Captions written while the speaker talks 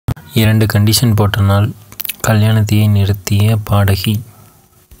2 condition போட்டனால் கல்யாணத்தையே நிறுத்திய பாடகி.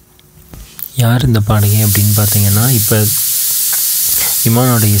 யார் இந்த பாடகி அப்படின்னு பார்த்தீங்கன்னா, இப்போ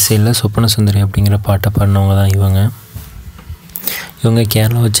இமானோட இசையில் சொப்பன சுந்தரி அப்படிங்கிற பாட்டை பாடினவங்க தான் இவங்க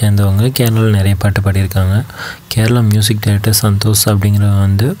கேரளாவை சேர்ந்தவங்க. கேரளாவில் நிறைய பாட்டு பாடியிருக்காங்க. கேரளா மியூசிக் டைரக்டர் சந்தோஷ்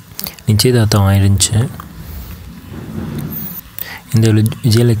அப்படிங்கிறவங்க நிச்சயதார்த்தம் ஆயிடுச்சு. இந்த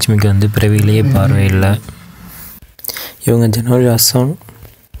விஜயலட்சுமிக்கு பிறவியிலேயே பார்வை இல்லை. இவங்க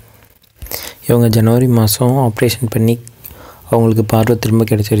ஜனவரி மாதம் ஆப்ரேஷன் பண்ணி அவங்களுக்கு பார்வை திரும்ப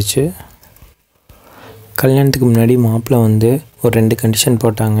கிடச்சிருச்சு. கல்யாணத்துக்கு முன்னாடி மாப்பிள்ளை ஒரு 2 கண்டிஷன்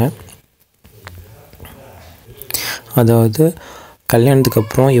போட்டாங்க. அதாவது கல்யாணத்துக்கு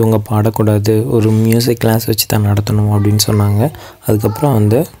அப்புறம் இவங்க பாடக்கூடாது, ஒரு மியூசிக் கிளாஸ் வச்சு தான் நடத்தணும் அப்படின்னு சொன்னாங்க. அதுக்கப்புறம்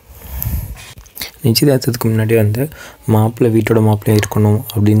நிச்சயதார்த்தத்துக்கு முன்னாடி மாப்பிள்ளை வீட்டோட மாப்பிள்ளை இருக்கணும்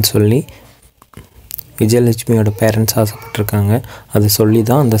அப்படின்னு சொல்லி விஜயலட்சுமியோட பேரண்ட்ஸ் ஆசைப்பட்டிருக்காங்க. அதை சொல்லி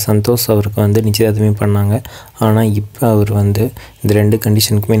தான் அந்த சந்தோஷ் அவருக்கு நிச்சயதார்த்தமே பண்ணாங்க. ஆனால் இப்போ அவர் இந்த 2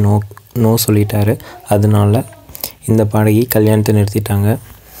 கண்டிஷனுக்குமே நோ சொல்லிட்டாரு. அதனால இந்த பாடகி கல்யாணத்தை நிறுத்திட்டாங்க.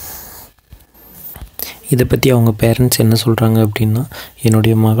 இதை பற்றி அவங்க பேரண்ட்ஸ் என்ன சொல்கிறாங்க அப்படின்னா,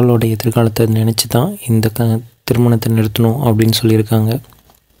 என்னுடைய மகளோட எதிர்காலத்தை நினச்சி தான் இந்த திருமணத்தை நிறுத்தணும் அப்படின்னு சொல்லியிருக்காங்க.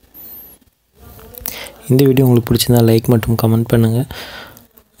 இந்த வீடியோ உங்களுக்கு பிடிச்சிருந்தா லைக் மற்றும் கமெண்ட் பண்ணுங்கள்.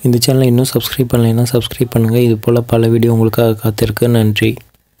 இந்த சேனலை இன்னும் சப்ஸ்கிரைப் பண்ணலைன்னா சப்ஸ்கிரைப் பண்ணுங்கள். இது போல் பல வீடியோ உங்களுக்காக காத்திருக்கு. நன்றி.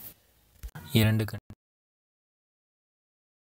 2